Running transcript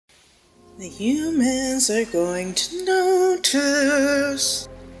The humans are going to notice.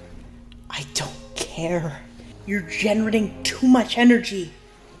 I don't care. You're generating too much energy.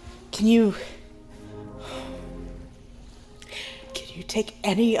 Can you take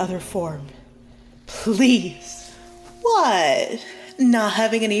any other form? Please. What? Not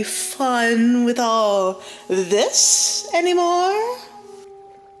having any fun with all this anymore?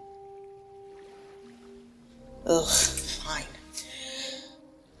 Ugh, fine.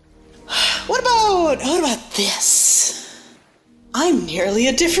 What about this? I'm nearly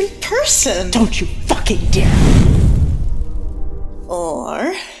a different person. Don't you fucking dare.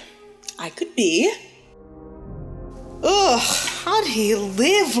 Or I could be. Ugh, how'd he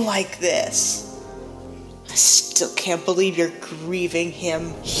live like this? I still can't believe you're grieving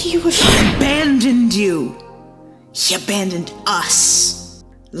him. He abandoned you. He abandoned us.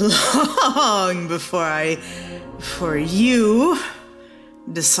 Long before you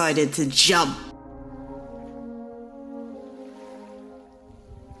decided to jump.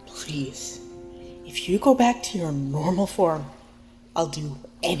 Please, if you go back to your normal form, I'll do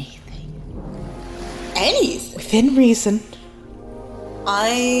anything. Anything? Within reason.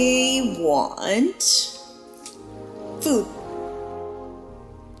 I want food.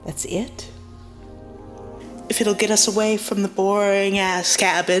 That's it? If it'll get us away from the boring ass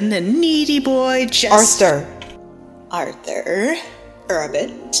cabin and needy boy just... Arthur.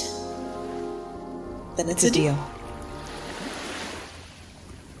 Rabbit. Then it's a deal.